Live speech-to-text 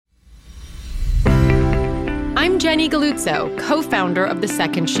I'm Jenny Galuzzo, co-founder of The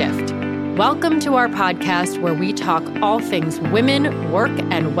Second Shift. Welcome to our podcast where we talk all things women, work,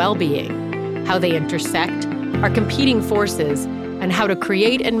 and well-being, how they intersect, our competing forces, and how to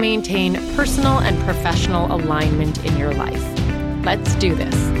create and maintain personal and professional alignment in your life. Let's do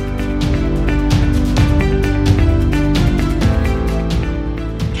this.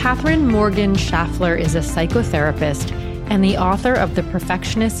 Katherine Morgan Schafler is a psychotherapist and the author of The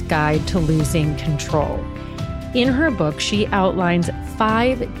Perfectionist Guide to Losing Control. In her book, she outlines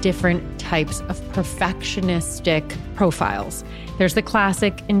 5 different types of perfectionistic profiles. There's the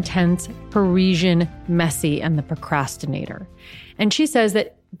classic, intense, Parisian, messy, and the procrastinator. And she says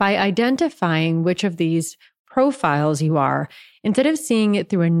that by identifying which of these profiles you are, instead of seeing it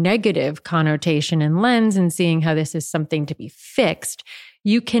through a negative connotation and lens and seeing how this is something to be fixed,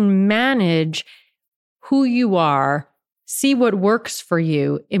 you can manage who you are, see what works for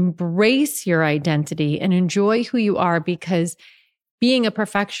you, embrace your identity, and enjoy who you are, because being a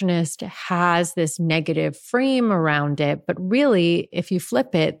perfectionist has this negative frame around it. But really, if you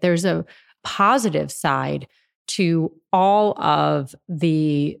flip it, there's a positive side to all of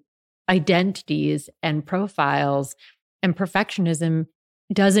the identities and profiles. And perfectionism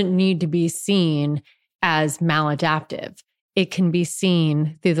doesn't need to be seen as maladaptive. It can be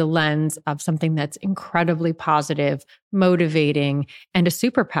seen through the lens of something that's incredibly positive, motivating, and a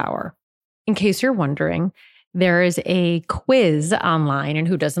superpower. In case you're wondering, there is a quiz online, and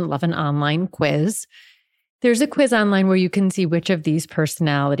who doesn't love an online quiz? There's a quiz online where you can see which of these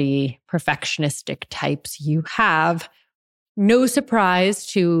personality perfectionistic types you have. No surprise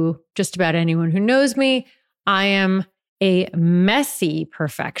to just about anyone who knows me, I am a messy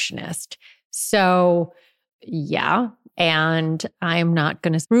perfectionist. So yeah, and I'm not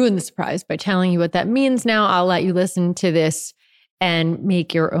going to ruin the surprise by telling you what that means now. I'll let you listen to this and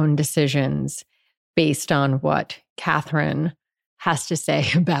make your own decisions based on what Katherine has to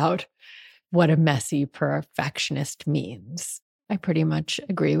say about what a messy perfectionist means. I pretty much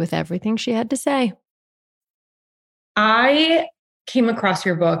agree with everything she had to say. I came across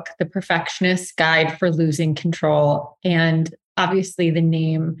your book, The Perfectionist Guide for Losing Control, and obviously the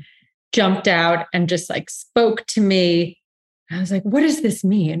name jumped out and just spoke to me. I was like, what does this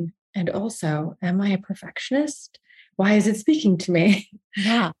mean? And also, am I a perfectionist? Why is it speaking to me?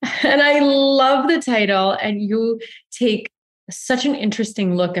 Yeah. And I love the title. And you take such an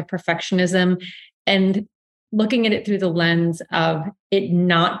interesting look at perfectionism and looking at it through the lens of it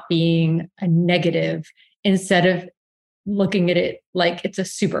not being a negative, instead of looking at it like it's a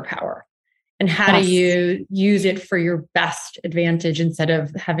superpower. And how do you use it for your best advantage instead of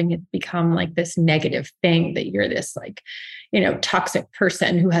having it become like this negative thing that you're this toxic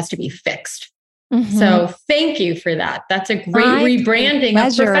person who has to be fixed. Mm-hmm. So thank you for that. That's a great rebranding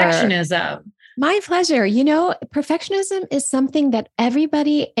of perfectionism. My pleasure. Perfectionism is something that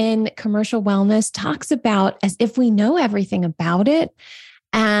everybody in commercial wellness talks about as if we know everything about it.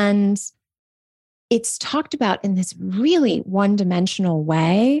 And it's talked about in this really one-dimensional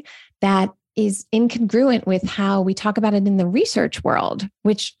way that is incongruent with how we talk about it in the research world,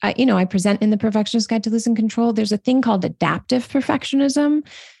 which I present in the Perfectionist Guide to Losing Control. There's a thing called adaptive perfectionism.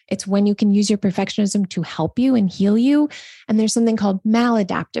 It's when you can use your perfectionism to help you and heal you. And there's something called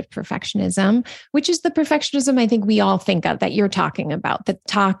maladaptive perfectionism, which is the perfectionism I think we all think of that you're talking about, the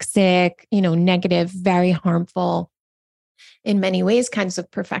toxic, negative, very harmful in many ways kinds of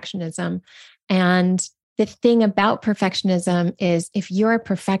perfectionism. And the thing about perfectionism is if you're a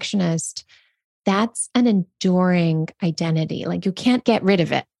perfectionist, that's an enduring identity. You can't get rid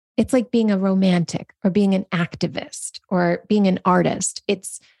of it. It's like being a romantic or being an activist or being an artist.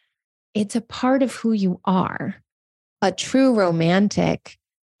 It's a part of who you are. A true romantic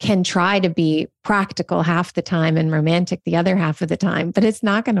can try to be practical half the time and romantic the other half of the time, but it's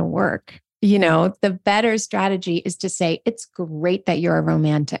not going to work. The better strategy is to say, it's great that you're a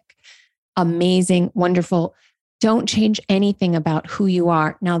romantic. Amazing, wonderful. Don't change anything about who you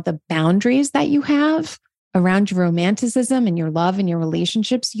are. Now, the boundaries that you have around your romanticism and your love and your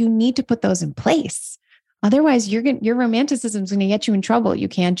relationships, you need to put those in place. Otherwise, your romanticism is going to get you in trouble. You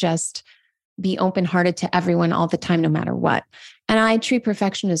can't just be open-hearted to everyone all the time, no matter what. And I treat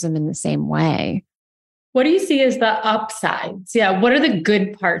perfectionism in the same way. What do you see as the upsides? Yeah. What are the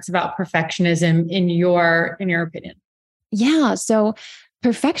good parts about perfectionism in your opinion? Yeah. So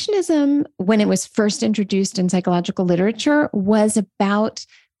perfectionism, when it was first introduced in psychological literature, was about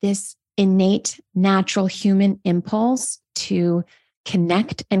this innate, natural human impulse to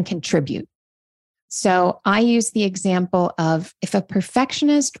connect and contribute. So I use the example of if a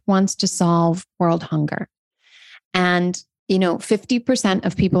perfectionist wants to solve world hunger, and 50%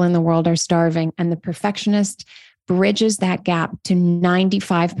 of people in the world are starving, and the perfectionist bridges that gap to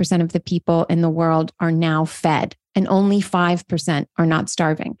 95% of the people in the world are now fed, and only 5% are not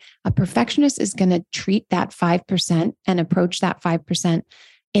starving. A perfectionist is going to treat that 5% and approach that 5%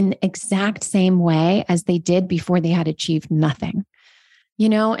 in the exact same way as they did before they had achieved nothing.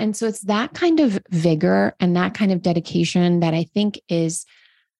 And so it's that kind of vigor and that kind of dedication that I think is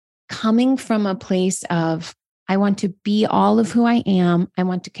coming from a place of, I want to be all of who I am. I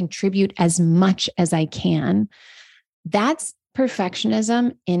want to contribute as much as I can. That's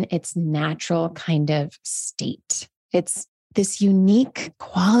perfectionism in its natural kind of state. It's this unique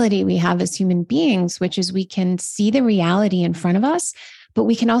quality we have as human beings, which is we can see the reality in front of us, but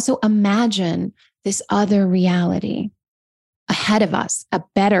we can also imagine this other reality ahead of us, a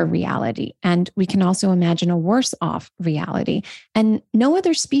better reality. And we can also imagine a worse off reality. And no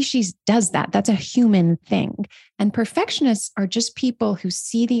other species does that. That's a human thing. And perfectionists are just people who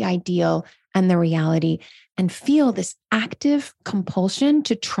see the ideal and the reality and feel this active compulsion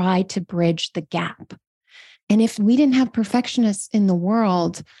to try to bridge the gap. And if we didn't have perfectionists in the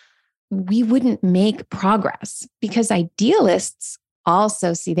world, we wouldn't make progress, because idealists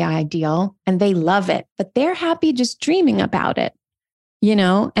also see the ideal and they love it, but they're happy just dreaming about it,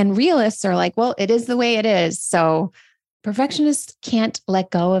 and realists are like, well, it is the way it is. So perfectionists can't let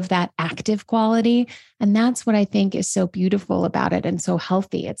go of that active quality. And that's what I think is so beautiful about it and so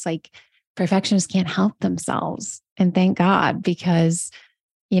healthy. It's like perfectionists can't help themselves. And thank God, because,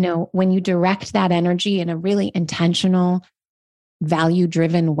 when you direct that energy in a really intentional,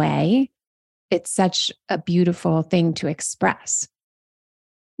 value-driven way, it's such a beautiful thing to express.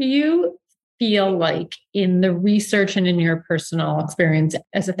 Do you feel like in the research and in your personal experience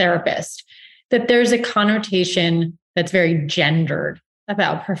as a therapist that there's a connotation that's very gendered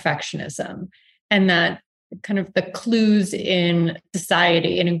about perfectionism, and that kind of the clues in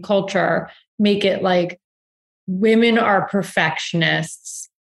society and in culture make it like women are perfectionists,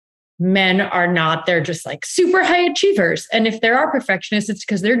 men are not, they're just like super high achievers. And if there are perfectionists, it's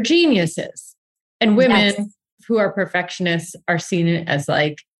because they're geniuses. And women who are perfectionists are seen as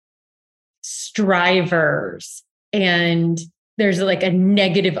like strivers, and there's like a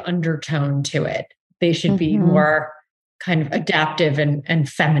negative undertone to it. They should be more kind of adaptive and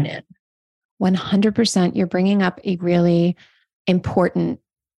feminine. 100%. You're bringing up a really important,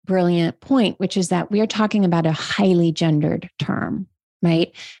 brilliant point, which is that we are talking about a highly gendered term,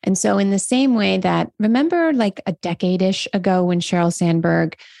 right? And so in the same way that, remember like a decade-ish ago when Sheryl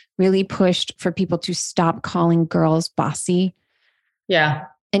Sandberg really pushed for people to stop calling girls bossy? Yeah.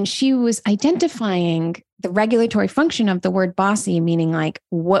 And she was identifying the regulatory function of the word bossy, meaning like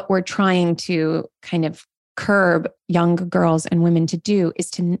what we're trying to kind of curb young girls and women to do is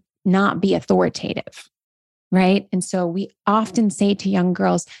to not be authoritative, right? And so we often say to young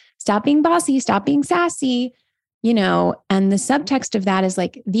girls, stop being bossy, stop being sassy, and the subtext of that is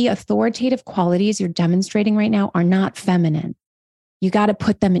like the authoritative qualities you're demonstrating right now are not feminine. You got to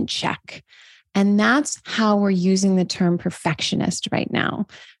put them in check. And that's how we're using the term perfectionist right now.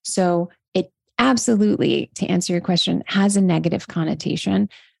 So it absolutely, to answer your question, has a negative connotation.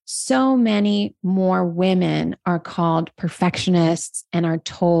 So many more women are called perfectionists and are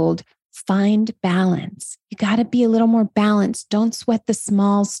told, find balance. You got to be a little more balanced. Don't sweat the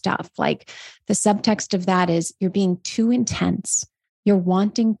small stuff. Like the subtext of that is you're being too intense. You're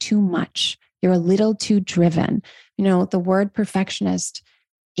wanting too much. You're a little too driven. The word perfectionist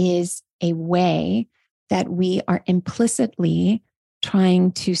is a way that we are implicitly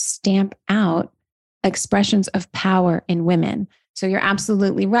trying to stamp out expressions of power in women. So you're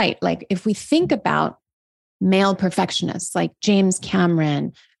absolutely right. Like if we think about male perfectionists like James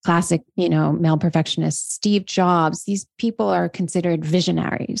Cameron, classic, male perfectionists, Steve Jobs, these people are considered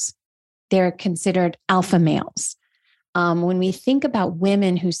visionaries. They're considered alpha males. When we think about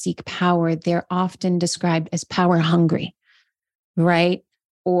women who seek power, they're often described as power hungry, right?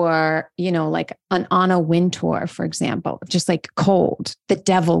 Or, like an Anna Wintour, for example, just like cold, the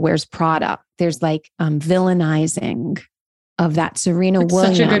devil wears Prada. There's like villainizing of that. Serena That's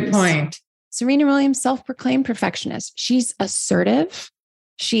Williams. Such a good point. Serena Williams, self-proclaimed perfectionist. She's assertive.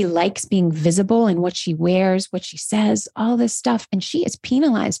 She likes being visible in what she wears, what she says, all this stuff. And she is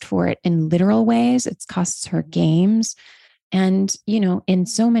penalized for it in literal ways. It costs her games and, in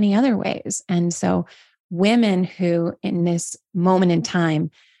so many other ways. And so women who in this moment in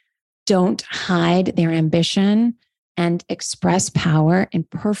time don't hide their ambition and express power in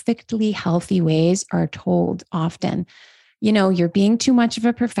perfectly healthy ways are told often, you're being too much of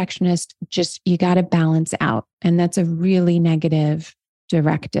a perfectionist, just you got to balance out. And that's a really negative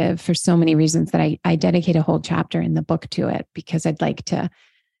directive for so many reasons that I dedicate a whole chapter in the book to it, because I'd like to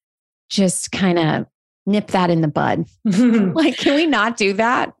just kind of nip that in the bud. Like, can we not do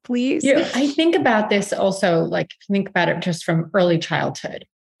that, please? I think about this also, like, think about it just from early childhood.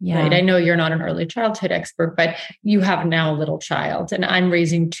 Yeah. Right. I know you're not an early childhood expert, but you have now a little child, and I'm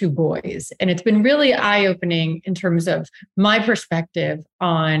raising two boys. And it's been really eye-opening in terms of my perspective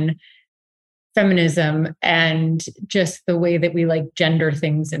on feminism and just the way that we like gender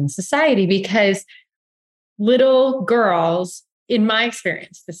things in society, because little girls, in my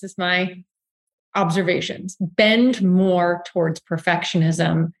experience, this is my observations, bend more towards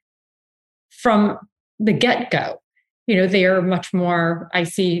perfectionism from the get-go. They are much more, I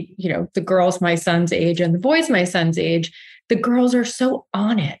see, the girls my son's age and the boys my son's age, the girls are so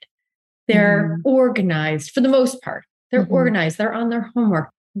on it. They're organized for the most part. They're organized. They're on their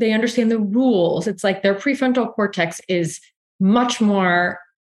homework. They understand the rules. It's like their prefrontal cortex is much more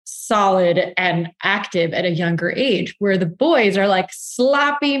solid and active at a younger age, where the boys are like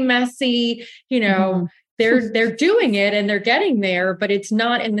sloppy, messy, they're doing it and they're getting there, but it's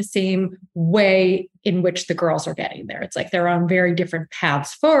not in the same way in which the girls are getting there. It's like they're on very different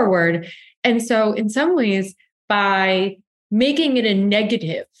paths forward. And so in some ways, by making it a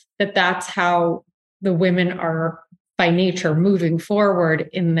negative, that's how the women are by nature moving forward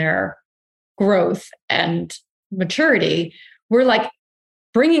in their growth and maturity, we're like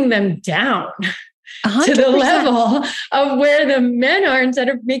bringing them down 100%. To the level of where the men are, instead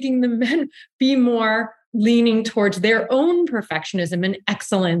of making the men be more leaning towards their own perfectionism and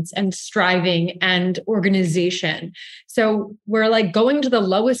excellence and striving and organization. So we're like going to the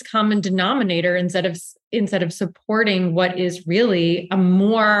lowest common denominator instead of supporting what is really a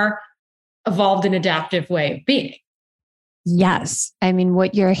more evolved and adaptive way of being. Yes. I mean,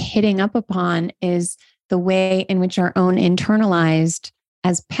 what you're hitting up upon is the way in which our own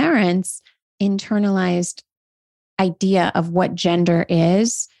as parents, internalized idea of what gender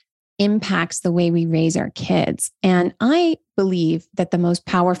is impacts the way we raise our kids. And I believe that the most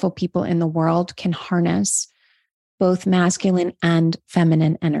powerful people in the world can harness both masculine and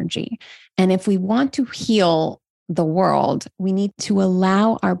feminine energy. And if we want to heal the world, we need to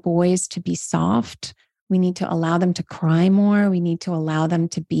allow our boys to be soft. We need to allow them to cry more. We need to allow them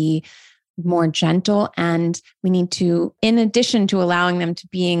to be more gentle. And we need to, in addition to allowing them to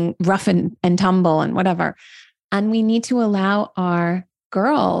being rough and tumble and whatever, and we need to allow our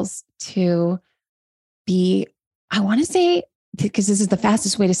girls to be, I want to say, because this is the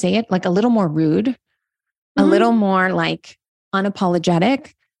fastest way to say it, like a little more rude, a little more like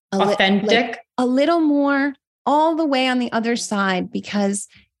unapologetic, authentic, a little more all the way on the other side. Because,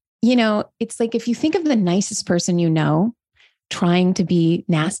 it's like, if you think of the nicest person trying to be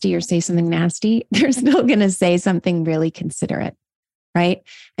nasty or say something nasty, they're still going to say something really considerate. Right.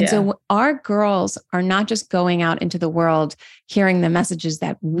 And so our girls are not just going out into the world, hearing the messages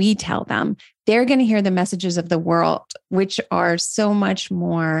that we tell them. They're going to hear the messages of the world, which are so much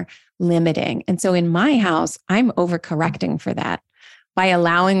more limiting. And so in my house, I'm overcorrecting for that by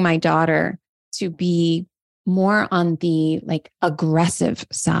allowing my daughter to be more on the like aggressive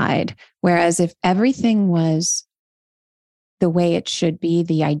side. Whereas if everything was the way it should be,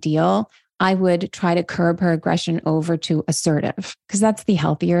 the ideal, I would try to curb her aggression over to assertive, because that's the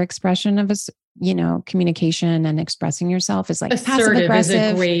healthier expression of communication and expressing yourself is like assertive is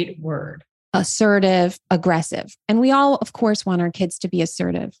a great word. Assertive, aggressive. And we all, of course, want our kids to be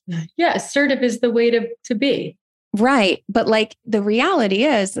assertive. Yeah. Assertive is the way to be. Right. But like the reality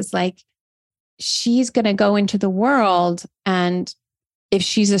is like, she's going to go into the world, and if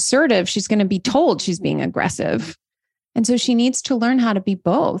she's assertive, she's going to be told she's being aggressive. And so she needs to learn how to be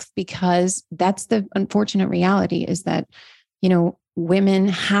both, because that's the unfortunate reality is that, women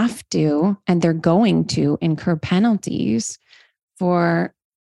have to, and they're going to incur penalties for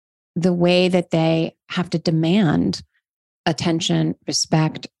the way that they have to demand attention,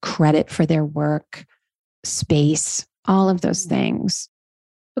 respect, credit for their work, space, all of those things.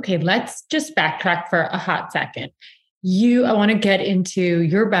 Okay, let's just backtrack for a hot second. I want to get into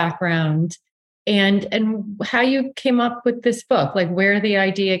your background and how you came up with this book, like where the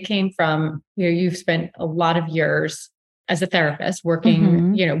idea came from. You've spent a lot of years as a therapist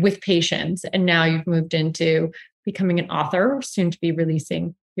working, with patients, and now you've moved into becoming an author, soon to be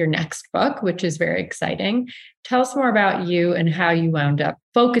releasing your next book, which is very exciting. Tell us more about you and how you wound up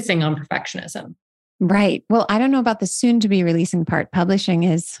focusing on perfectionism. Right. Well, I don't know about the soon to be releasing part. Publishing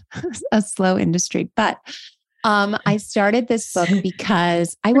is a slow industry, but I started this book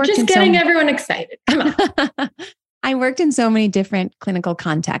because I worked just getting everyone excited. Come on. I worked in so many different clinical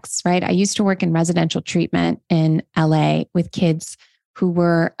contexts, right? I used to work in residential treatment in LA with kids who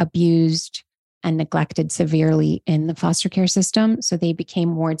were abused and neglected severely in the foster care system. So they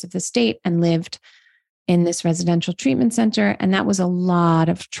became wards of the state and lived in this residential treatment center. And that was a lot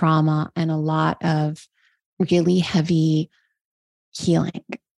of trauma and a lot of really heavy healing.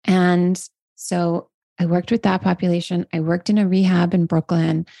 And so I worked with that population. I worked in a rehab in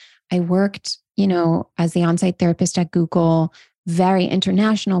Brooklyn. I worked, as the on-site therapist at Google, very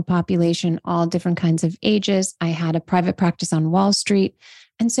international population, all different kinds of ages. I had a private practice on Wall Street.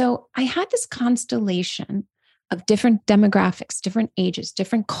 And so I had this constellation of different demographics, different ages,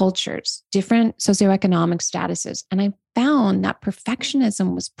 different cultures, different socioeconomic statuses. And I found that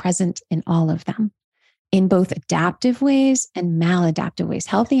perfectionism was present in all of them, in both adaptive ways and maladaptive ways,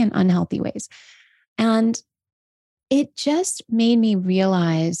 healthy and unhealthy ways. And it just made me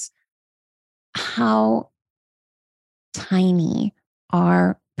realize how tiny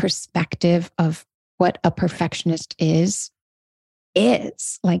our perspective of what a perfectionist is.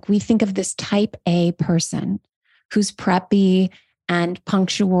 Like, we think of this type A person who's preppy and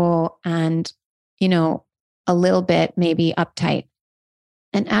punctual and, a little bit maybe uptight.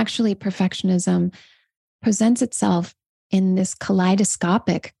 And actually, perfectionism presents itself in this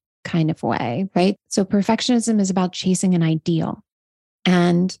kaleidoscopic kind of way, right? So perfectionism is about chasing an ideal.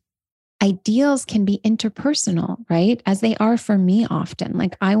 And ideals can be interpersonal, right? As they are for me often.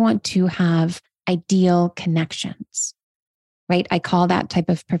 Like, I want to have ideal connections, right? I call that type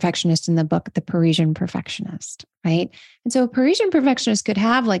of perfectionist in the book the Parisian perfectionist, right? And so a Parisian perfectionist could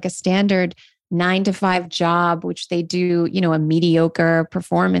have like a standard 9-to-5 job, which they do, a mediocre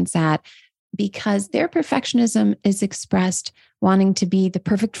performance at, because their perfectionism is expressed wanting to be the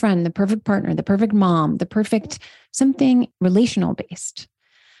perfect friend, the perfect partner, the perfect mom, the perfect something relational based.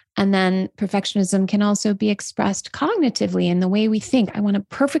 And then perfectionism can also be expressed cognitively in the way we think. I want to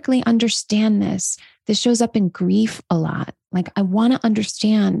perfectly understand this. This shows up in grief a lot. Like, I want to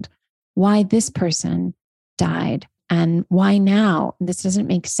understand why this person died and why now this doesn't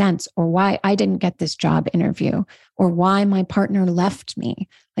make sense, or why I didn't get this job interview, or why my partner left me.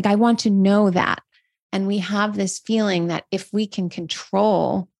 Like, I want to know that. And we have this feeling that if we can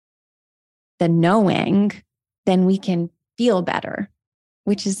control the knowing, then we can feel better,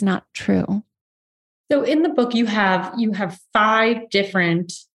 which is not true. So in the book, you have 5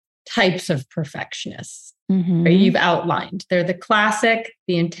 different types of perfectionists, right? You've outlined. They're the classic,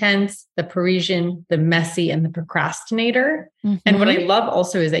 the intense, the Parisian, the messy, and the procrastinator. And what I love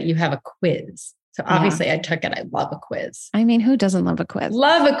also is that you have a quiz. So obviously I took it. I love a quiz. I mean, who doesn't love a quiz?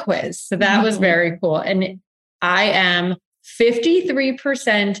 Love a quiz. So that was very cool. And I am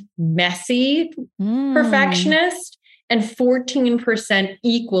 53% messy perfectionist and 14%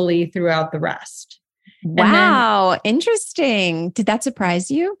 equally throughout the rest. Wow. Interesting. Did that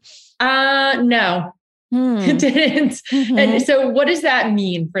surprise you? No, it didn't. And so what does that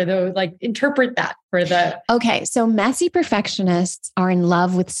mean for those, like, interpret that for the... Okay. So messy perfectionists are in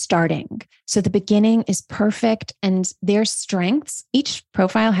love with starting. So the beginning is perfect, and their strengths, each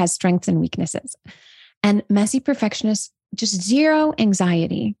profile has strengths and weaknesses. And messy perfectionists, just zero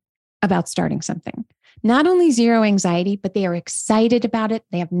anxiety about starting something. Not only zero anxiety, but they are excited about it.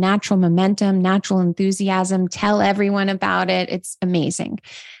 They have natural momentum, natural enthusiasm, tell everyone about it. It's amazing.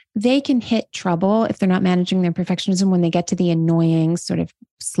 They can hit trouble if they're not managing their perfectionism when they get to the annoying sort of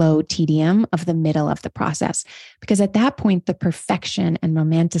slow tedium of the middle of the process. Because at that point, the perfection and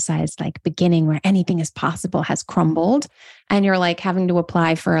romanticized like beginning where anything is possible has crumbled. And you're like having to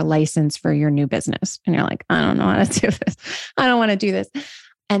apply for a license for your new business. And you're like, I don't know how to do this. I don't want to do this.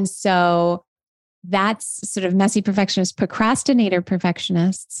 And so that's sort of messy perfectionists. Procrastinator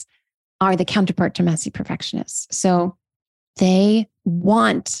perfectionists are the counterpart to messy perfectionists. So they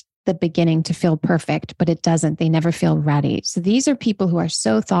want the beginning to feel perfect, but it doesn't. They never feel ready. So these are people who are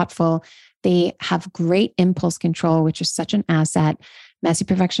so thoughtful. They have great impulse control, which is such an asset. Messy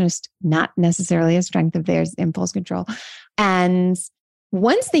perfectionist, not necessarily a strength of theirs, impulse control. And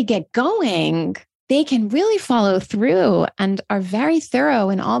once they get going, they can really follow through and are very thorough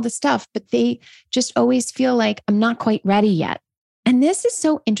in all the stuff, but they just always feel like, I'm not quite ready yet. And this is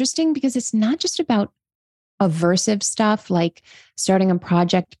so interesting because it's not just about aversive stuff like starting a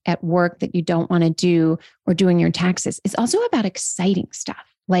project at work that you don't want to do or doing your taxes. It's also about exciting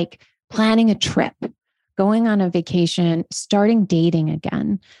stuff like planning a trip, going on a vacation, starting dating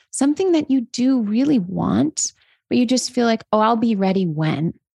again, something that you do really want, but you just feel like, oh, I'll be ready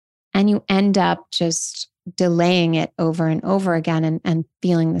when. And you end up just delaying it over and over again and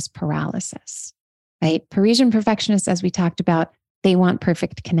feeling this paralysis, right? Parisian perfectionists, as we talked about, they want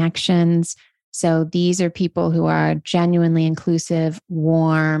perfect connections. So these are people who are genuinely inclusive,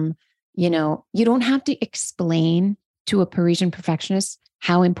 warm. You don't have to explain to a Parisian perfectionist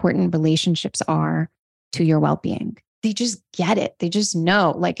how important relationships are to your well-being. They just get it. They just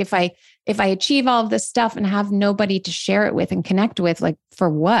know, like, if I achieve all of this stuff and have nobody to share it with and connect with, like, for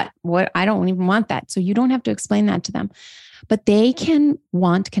what? I don't even want that. So you don't have to explain that to them. But they can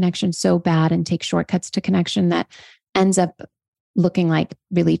want connection so bad and take shortcuts to connection that ends up looking like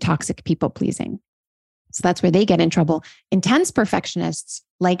really toxic people pleasing. So that's where they get in trouble. Intense perfectionists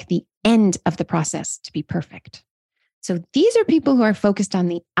like the end of the process to be perfect. So these are people who are focused on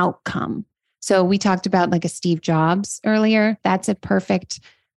the outcome. So we talked about like a Steve Jobs earlier. That's a perfect,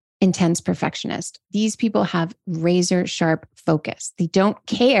 intense perfectionist. These people have razor sharp focus. They don't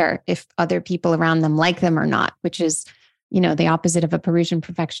care if other people around them like them or not, which is, the opposite of a Parisian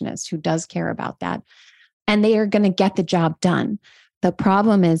perfectionist who does care about that. And they are going to get the job done. The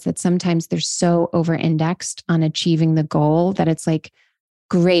problem is that sometimes they're so over-indexed on achieving the goal that it's like,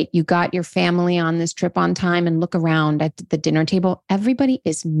 great, you got your family on this trip on time, and look around at the dinner table. Everybody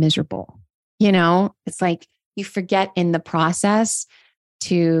is miserable. It's like you forget in the process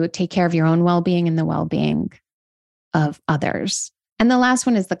to take care of your own well-being and the well-being of others. And the last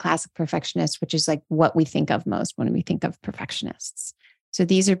one is the classic perfectionist, which is like what we think of most when we think of perfectionists. So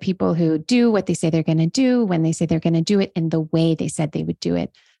these are people who do what they say they're going to do when they say they're going to do it in the way they said they would do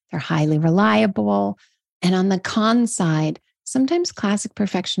it. They're highly reliable. And on the con side, sometimes classic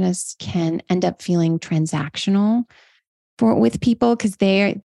perfectionists can end up feeling transactional with people because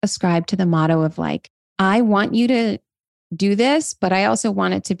they ascribe to the motto of like, I want you to do this, but I also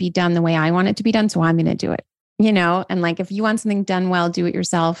want it to be done the way I want it to be done. So I'm going to do it, and like, if you want something done well, do it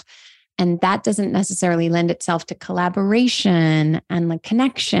yourself. And that doesn't necessarily lend itself to collaboration and like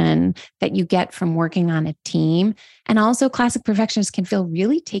connection that you get from working on a team. And also classic perfectionists can feel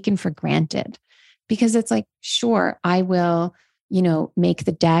really taken for granted because it's like, sure, I will, make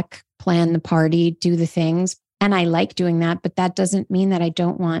the deck, plan the party, do the things. And I like doing that, but that doesn't mean that I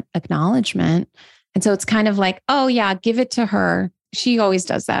don't want acknowledgement. And so it's kind of like, oh yeah, give it to her. She always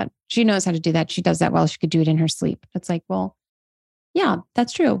does that. She knows how to do that. She does that well. She could do it in her sleep. It's like, well, yeah,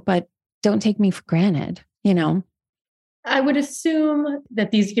 that's true, but don't take me for granted, I would assume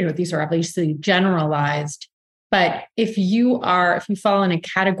that these are obviously generalized, but if you fall in a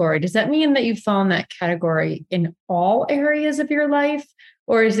category, does that mean that you fall in that category in all areas of your life?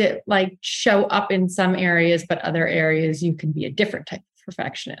 Or is it like show up in some areas, but other areas you can be a different type of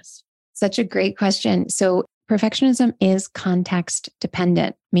perfectionist? Such a great question. So perfectionism is context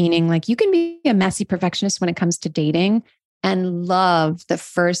dependent, meaning like you can be a messy perfectionist when it comes to dating and love the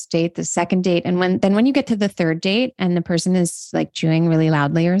first date, the second date. And when you get to the third date and the person is like chewing really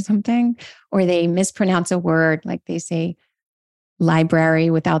loudly or something, or they mispronounce a word, like they say library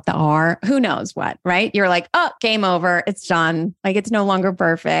without the R, who knows what, right? You're like, oh, game over. It's done. Like it's no longer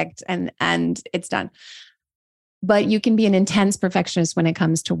perfect and it's done. But you can be an intense perfectionist when it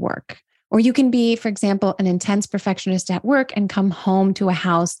comes to work. Or you can be, for example, an intense perfectionist at work and come home to a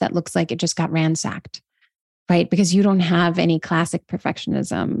house that looks like it just got ransacked, right? Because you don't have any classic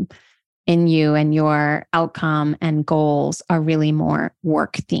perfectionism in you and your outcome and goals are really more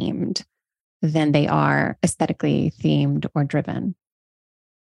work themed than they are aesthetically themed or driven.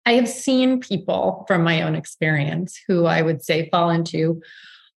 I have seen people from my own experience who I would say fall into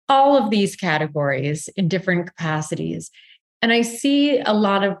all of these categories in different capacities. And I see a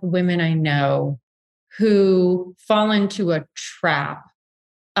lot of women I know who fall into a trap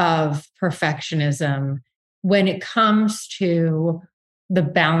of perfectionism when it comes to the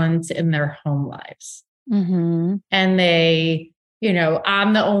balance in their home lives. Mm-hmm. And they,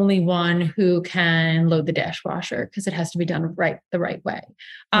 I'm the only one who can load the dishwasher because it has to be done the right way. Yeah.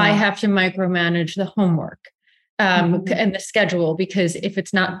 I have to micromanage the homework and the schedule because if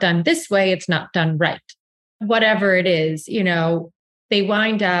it's not done this way, it's not done right. Whatever it is, they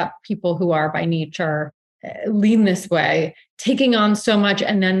wind up, people who are by nature lean this way, taking on so much.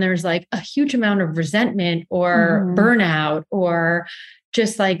 And then there's like a huge amount of resentment or burnout or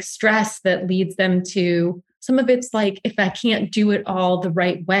just like stress that leads them to some of it's like, if I can't do it all the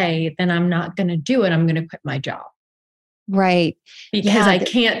right way, then I'm not going to do it. I'm going to quit my job. Right. Because I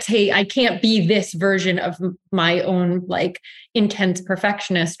can't be this version of my own like intense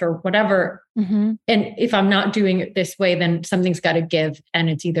perfectionist or whatever. Mm-hmm. And if I'm not doing it this way, then something's got to give. And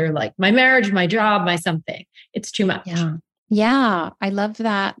it's either like my marriage, my job, my something. It's too much. Yeah. Yeah. I love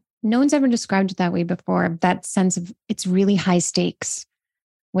that. No one's ever described it that way before. That sense of it's really high stakes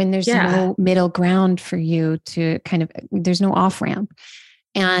when there's no middle ground for you to there's no off ramp.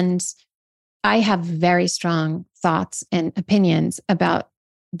 And I have very strong thoughts and opinions about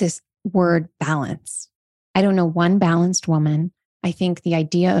this word balance. I don't know one balanced woman. I think the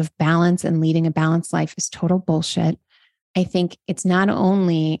idea of balance and leading a balanced life is total bullshit. I think it's not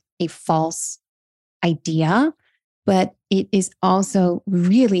only a false idea, but it is also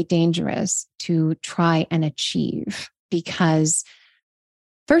really dangerous to try and achieve because,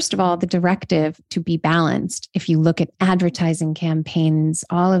 first of all, the directive to be balanced, if you look at advertising campaigns,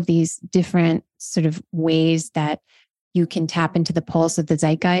 all of these different sort of ways that you can tap into the pulse of the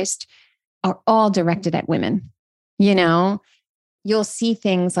zeitgeist are all directed at women. You know, you'll see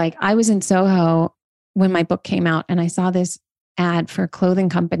things like I was in Soho when my book came out and I saw this ad for a clothing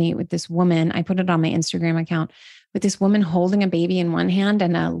company with this woman. I put it on my Instagram account with this woman holding a baby in one hand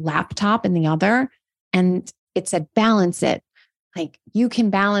and a laptop in the other. And it said, balance it. Like you can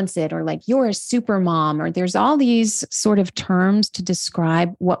balance it, or like you're a super mom, or there's all these sort of terms to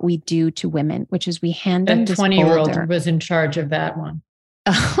describe what we do to women, which is we hand them That this 20-year-old was in charge of that one.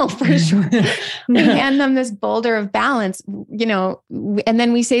 Oh, for sure. We hand them this boulder of balance, you know, and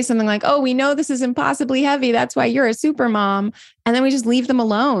then we say something like, oh, we know this is impossibly heavy. That's why you're a super mom. And then we just leave them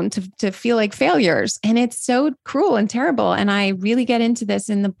alone to feel like failures. And it's so cruel and terrible. And I really get into this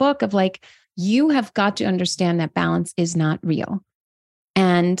in the book of like, you have got to understand that balance is not real.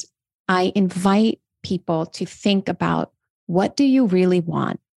 And I invite people to think about, what do you really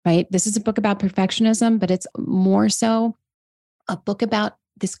want, right? This is a book about perfectionism, but it's more so a book about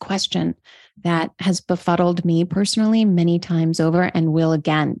this question that has befuddled me personally many times over and will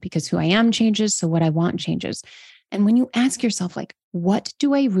again, because who I am changes. So what I want changes. And when you ask yourself, like, what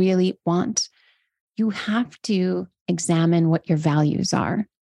do I really want? You have to examine what your values are.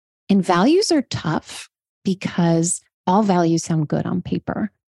 And values are tough because all values sound good on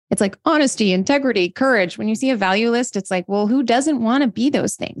paper. It's like honesty, integrity, courage. When you see a value list, it's like, well, who doesn't want to be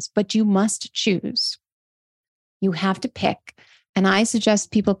those things? But you must choose. You have to pick. And I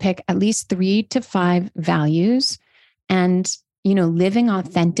suggest people pick at least 3 to 5 values. And, you know, living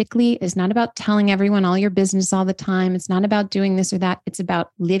authentically is not about telling everyone all your business all the time. It's not about doing this or that. It's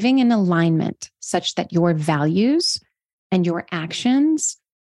about living in alignment such that your values and your actions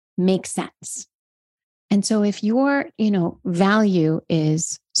make sense. And so if your, value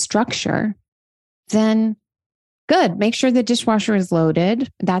is structure, then good. Make sure the dishwasher is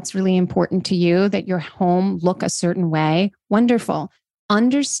loaded. That's really important to you, that your home look a certain way. Wonderful.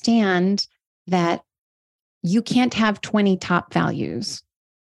 Understand that you can't have 20 top values,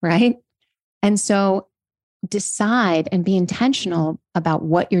 right? And so decide and be intentional about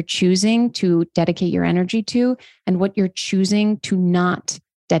what you're choosing to dedicate your energy to and what you're choosing to not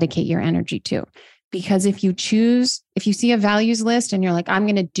dedicate your energy to. Because if you see a values list and you're like, I'm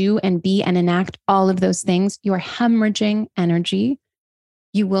going to do and be and enact all of those things, you're hemorrhaging energy.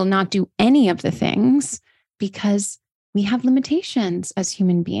 You will not do any of the things because we have limitations as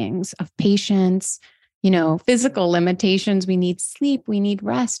human beings of patience, physical limitations. We need sleep, we need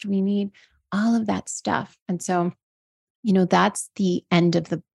rest, we need all of that stuff. And so, that's the end of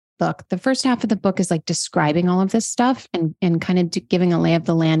the book. The first half of the book is like describing all of this stuff and kind of giving a lay of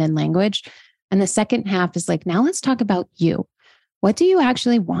the land in language. And the second half is like, now let's talk about you. What do you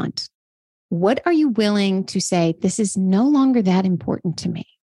actually want? What are you willing to say, this is no longer that important to me?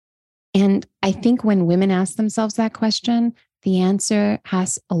 And I think when women ask themselves that question, the answer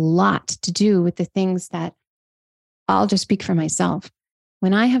has a lot to do with the things that I'll just speak for myself.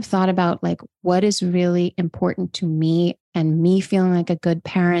 When I have thought about like what is really important to me and me feeling like a good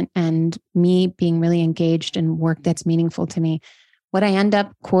parent and me being really engaged in work that's meaningful to me, what I end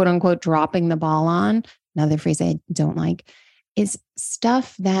up, quote unquote, dropping the ball on, another phrase I don't like, is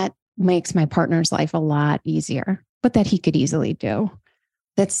stuff that makes my partner's life a lot easier, but that he could easily do.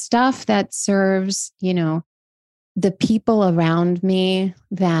 That's stuff that serves, the people around me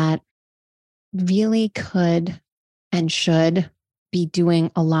that really could and should be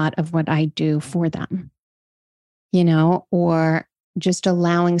doing a lot of what I do for them, or just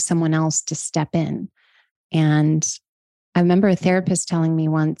allowing someone else to step in. And I remember a therapist telling me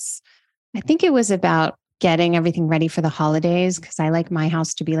once, I think it was about getting everything ready for the holidays, because I like my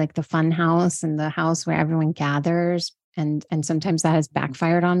house to be like the fun house and the house where everyone gathers. And sometimes that has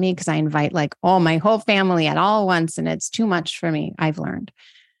backfired on me because I invite like my whole family at all once and it's too much for me, I've learned.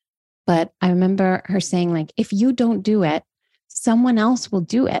 But I remember her saying like, if you don't do it, someone else will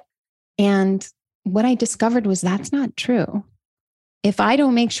do it. And what I discovered was that's not true. If I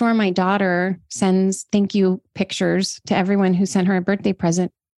don't make sure my daughter sends thank you pictures to everyone who sent her a birthday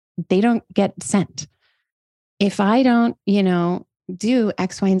present, they don't get sent. If I don't, do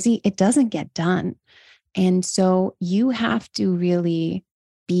X, Y, and Z, it doesn't get done. And so you have to really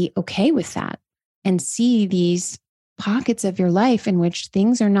be okay with that and see these pockets of your life in which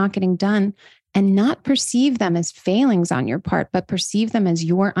things are not getting done and not perceive them as failings on your part, but perceive them as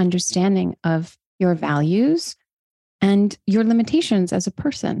your understanding of your values and your limitations as a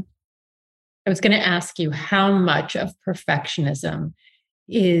person. I was going to ask you how much of perfectionism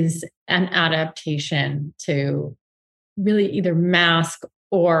is an adaptation to really either mask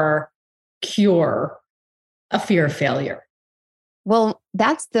or cure a fear of failure. Well,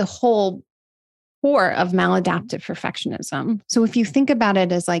 that's the whole core of maladaptive perfectionism. So if you think about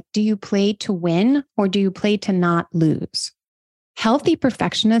it as like, do you play to win or do you play to not lose? Healthy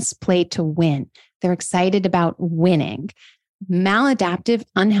perfectionists play to win. They're excited about winning. Maladaptive,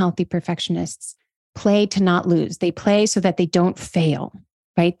 unhealthy perfectionists play to not lose. They play so that they don't fail,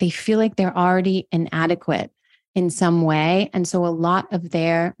 right? They feel like they're already inadequate in some way. And so a lot of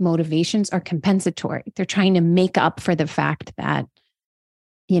their motivations are compensatory. They're trying to make up for the fact that,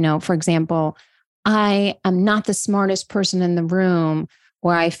 for example, I am not the smartest person in the room,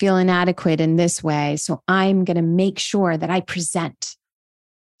 or I feel inadequate in this way. So I'm going to make sure that I present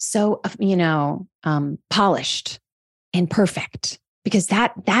so, polished and perfect, because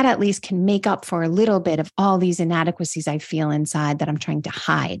that at least can make up for a little bit of all these inadequacies I feel inside that I'm trying to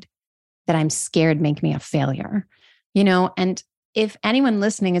hide, that I'm scared make me a failure, and if anyone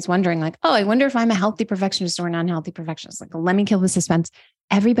listening is wondering like, oh, I wonder if I'm a healthy perfectionist or an unhealthy perfectionist, like, let me kill the suspense.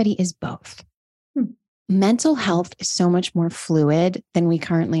 Everybody is both. Mental health is so much more fluid than we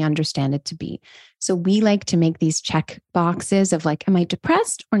currently understand it to be. So we like to make these check boxes of like, am I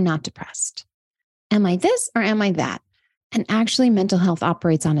depressed or not depressed? Am I this or am I that? And actually, mental health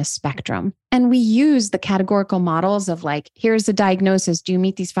operates on a spectrum. And we use the categorical models of like, here's the diagnosis. Do you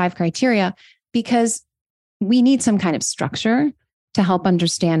meet these 5 criteria? Because we need some kind of structure to help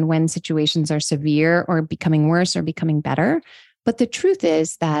understand when situations are severe or becoming worse or becoming better. But the truth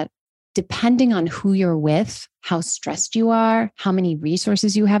is that depending on who you're with, how stressed you are, how many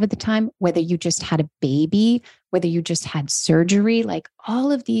resources you have at the time, whether you just had a baby, whether you just had surgery, like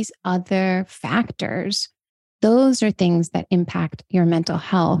all of these other factors, those are things that impact your mental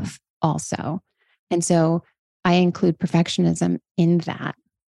health also. And so I include perfectionism in that.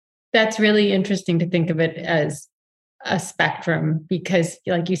 That's really interesting to think of it as a spectrum because,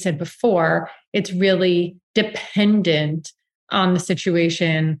 like you said before, it's really dependent on the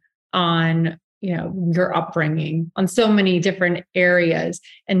situation, on your upbringing, on so many different areas.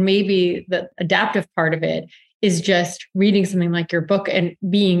 And maybe the adaptive part of it is just reading something like your book and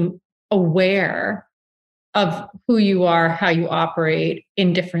being aware of who you are, how you operate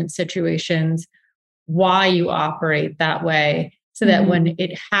in different situations, why you operate that way, so that when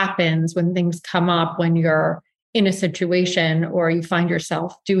it happens, when things come up, when you're in a situation or you find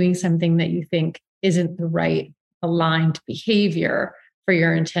yourself doing something that you think isn't the right aligned behavior for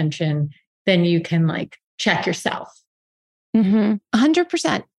your intention, then you can like check yourself.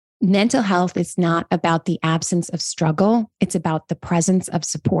 100%. Mental health is not about the absence of struggle. It's about the presence of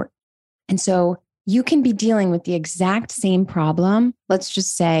support. And so you can be dealing with the exact same problem. Let's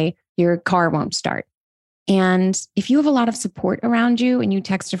just say your car won't start. And if you have a lot of support around you and you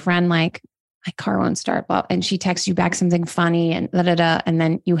text a friend like, my car won't start, well, and she texts you back something funny and and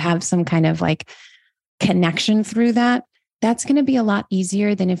then you have some kind of like connection through that, that's going to be a lot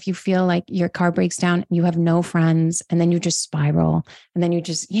easier than if you feel like your car breaks down and you have no friends and then you just spiral and then you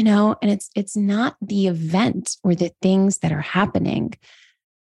just, and it's not the event or the things that are happening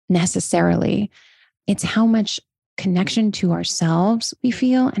necessarily. It's how much connection to ourselves we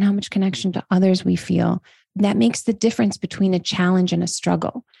feel and how much connection to others we feel that makes the difference between a challenge and a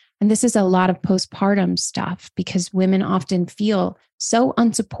struggle. And this is a lot of postpartum stuff because women often feel so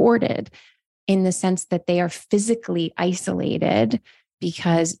unsupported in the sense that they are physically isolated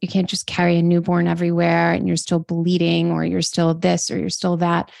because you can't just carry a newborn everywhere and you're still bleeding or you're still this or you're still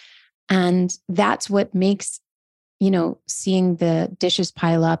that. And that's what makes, seeing the dishes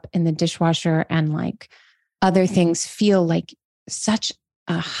pile up in the dishwasher and like other things feel like such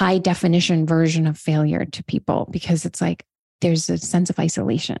a high definition version of failure to people because it's like there's a sense of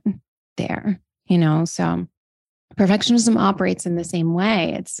isolation there, so perfectionism operates in the same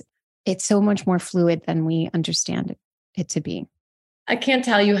way. It's so much more fluid than we understand it to be. I can't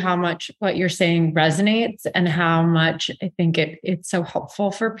tell you how much what you're saying resonates and how much I think it's so helpful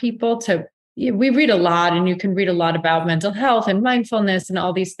for people to, we read a lot and you can read a lot about mental health and mindfulness and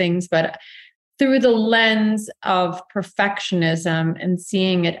all these things, but through the lens of perfectionism and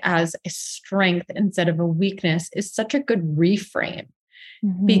seeing it as a strength instead of a weakness is such a good reframe.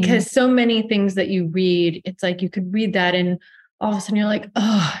 Because so many things that you read, it's like you could read that and all of a sudden you're like,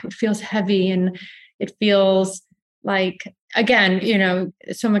 oh, it feels heavy and it feels like, again,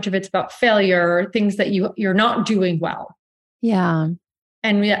 so much of it's about failure or things that you're not doing well. Yeah.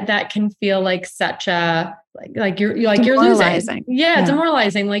 And that can feel like such a, you're losing. Demoralizing. Yeah,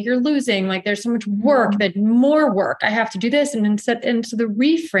 demoralizing. Like you're losing, like there's so much work, that more work, I have to do this. And instead, into the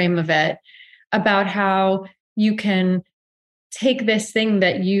reframe of it about how you can take this thing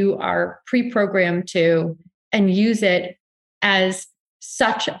that you are pre-programmed to and use it as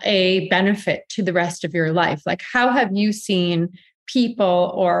such a benefit to the rest of your life. Like, how have you seen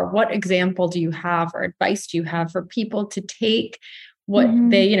people, or what example do you have or advice do you have for people to take what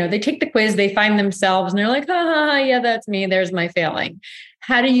they take the quiz, they find themselves and they're like, yeah, that's me. There's my failing.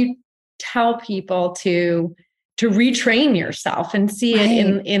 How do you tell people to retrain yourself and see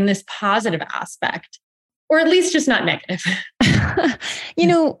it in this positive aspect, or at least just not negative?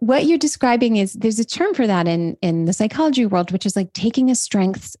 What you're describing is, there's a term for that in the psychology world, which is like taking a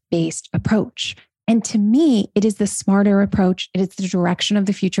strengths-based approach. And to me, it is the smarter approach. It is the direction of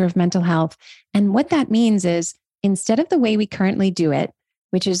the future of mental health. And what that means is, instead of the way we currently do it,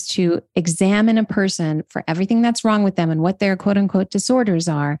 which is to examine a person for everything that's wrong with them and what their quote unquote disorders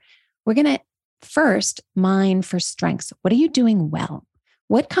are, we're going to first mine for strengths. What are you doing well?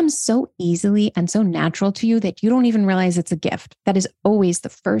 What comes so easily and so natural to you that you don't even realize it's a gift? That is always the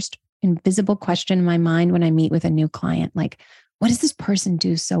first invisible question in my mind when I meet with a new client. Like, what does this person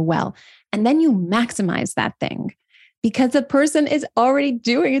do so well? And then you maximize that thing because the person is already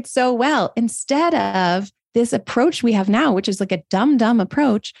doing it so well, instead of this approach we have now, which is like a dumb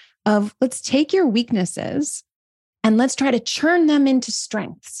approach of, let's take your weaknesses and let's try to churn them into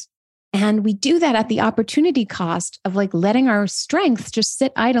strengths. And we do that at the opportunity cost of like letting our strengths just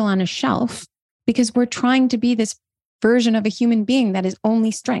sit idle on a shelf, because we're trying to be this version of a human being that is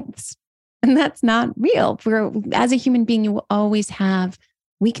only strengths. And that's not real. As a human being, you will always have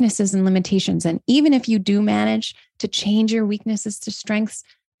weaknesses and limitations. And even if you do manage to change your weaknesses to strengths,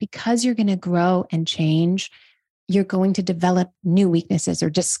 because you're going to grow and change, you're going to develop new weaknesses or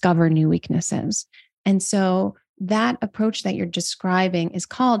discover new weaknesses. And so that approach that you're describing is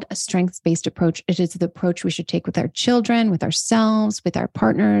called a strengths-based approach. It is the approach we should take with our children, with ourselves, with our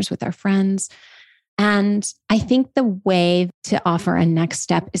partners, with our friends. And I think the way to offer a next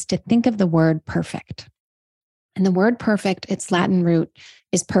step is to think of the word perfect. And the word perfect, its Latin root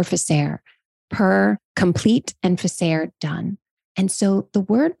is perfecere, per, complete, and facere, done. And so the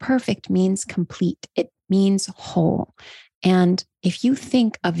word perfect means complete. It means whole. And if you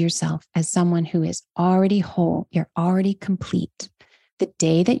think of yourself as someone who is already whole, you're already complete, the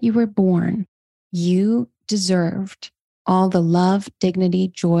day that you were born, you deserved all the love, dignity,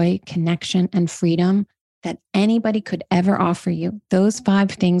 joy, connection, and freedom that anybody could ever offer you. Those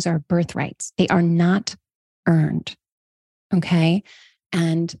 5 things are birthrights. They are not earned. Okay?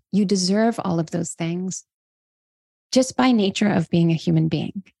 And you deserve all of those things just by nature of being a human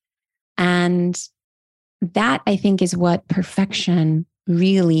being. And that, I think, is what perfection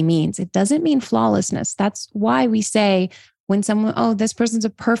really means. It doesn't mean flawlessness. That's why we say when someone, oh, this person's a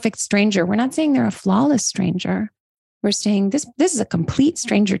perfect stranger, we're not saying they're a flawless stranger. We're saying this is a complete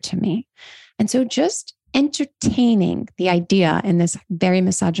stranger to me. And so just entertaining the idea in this very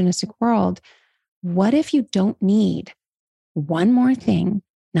misogynistic world, what if you don't need one more thing,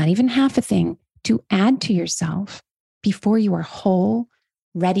 not even half a thing, to add to yourself before you are whole,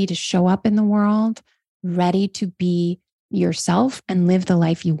 ready to show up in the world, ready to be yourself and live the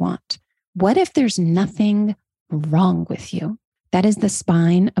life you want? What if there's nothing wrong with you? That is the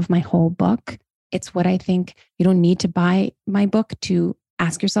spine of my whole book. It's what I think you don't need to buy my book to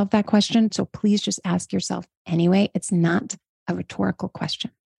ask yourself that question. So please just ask yourself anyway. It's not a rhetorical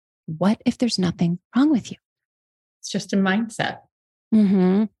question. What if there's nothing wrong with you? It's just a mindset.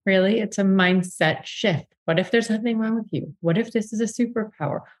 Really, it's a mindset shift. What if there's nothing wrong with you? What if this is a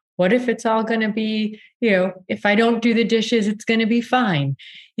superpower? What if it's all going to be, if I don't do the dishes, it's going to be fine.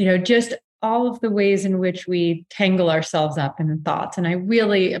 Just all of the ways in which we tangle ourselves up in the thoughts. And I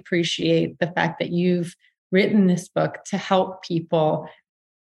really appreciate the fact that you've written this book to help people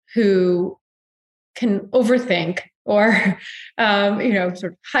who can overthink, or, sort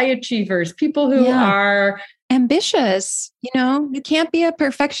of high achievers, people who are ambitious. You can't be a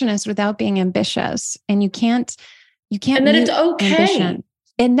perfectionist without being ambitious, and you can't, and that it's okay. Ambition.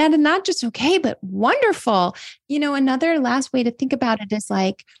 And that is not just okay, but wonderful. Another last way to think about it is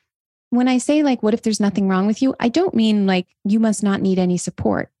like, when I say like, what if there's nothing wrong with you? I don't mean like you must not need any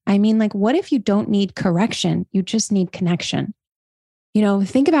support. I mean like, what if you don't need correction? You just need connection.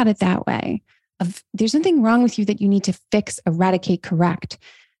 Think about it that way. There's nothing wrong with you that you need to fix, eradicate, correct.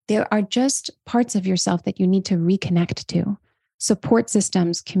 There are just parts of yourself that you need to reconnect to, support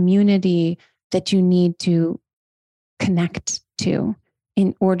systems, community that you need to connect to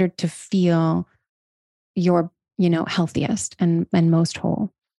in order to feel your healthiest and most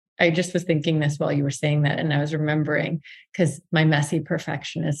whole. I just was thinking this while you were saying that. And I was remembering because my messy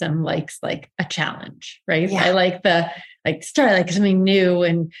perfectionism likes like a challenge, right? Yeah. I like start like something new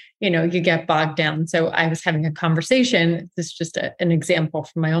and, you get bogged down. So I was having a conversation. This is just an example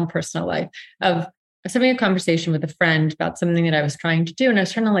from my own personal life of I was having a conversation with a friend about something that I was trying to do. And I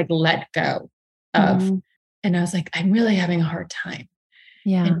was trying to like let go of, and I was like, I'm really having a hard time.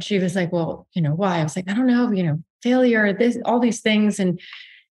 Yeah. And she was like, well, why? I was like, I don't know, failure, all these things. And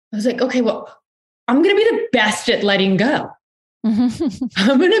I was like, okay, well, I'm going to be the best at letting go.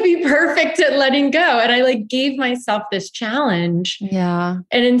 I'm going to be perfect at letting go. And I like gave myself this challenge. Yeah.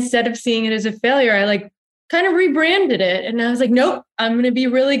 And instead of seeing it as a failure, I like kind of rebranded it. And I was like, nope, I'm going to be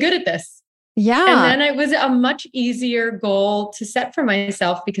really good at this. Yeah. And then it was a much easier goal to set for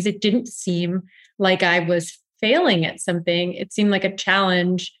myself because it didn't seem like I was failing at something. It seemed like a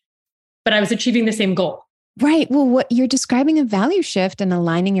challenge, but I was achieving the same goal. Right. Well, what you're describing a value shift and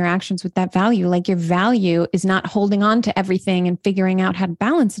aligning your actions with that value. Like your value is not holding on to everything and figuring out how to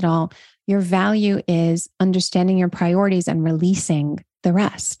balance it all. Your value is understanding your priorities and releasing the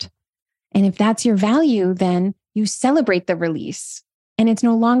rest. And if that's your value, then you celebrate the release and it's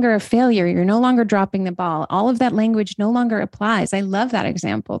no longer a failure. You're no longer dropping the ball. All of that language no longer applies. I love that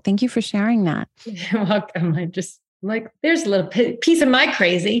example. Thank you for sharing that. You're welcome. I just like, there's a little piece of my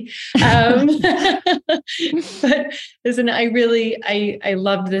crazy. But listen, I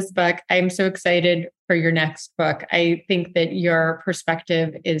loved this book. I'm so excited for your next book. I think that your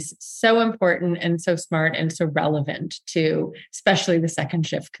perspective is so important and so smart and so relevant to especially the second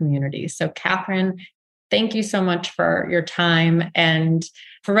shift community. So Katherine, thank you so much for your time and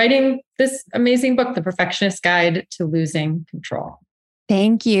for writing this amazing book, The Perfectionist Guide to Losing Control.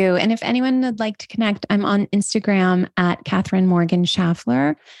 Thank you. And if anyone would like to connect, I'm on Instagram at Katherine Morgan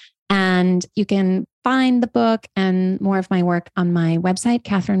Schafler. And you can find the book and more of my work on my website,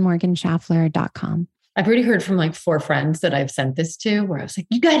 katherinemorganschafler.com. I've already heard from like 4 friends that I've sent this to where I was like,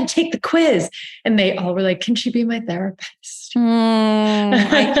 you got to take the quiz. And they all were like, can she be my therapist?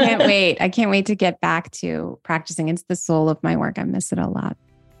 I can't wait. I can't wait to get back to practicing. It's the soul of my work. I miss it a lot.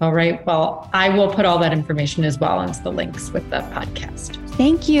 All right. Well, I will put all that information as well into the links with the podcast.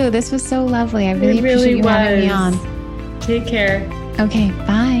 Thank you. This was so lovely. I really appreciate you having me on. Take care. Okay.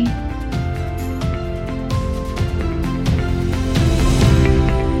 Bye.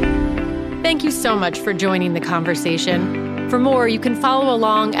 Thank you so much for joining the conversation. For more, you can follow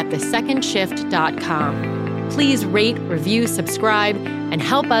along at thesecondshift.com. Please rate, review, subscribe, and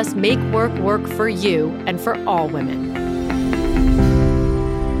help us make work for you and for all women.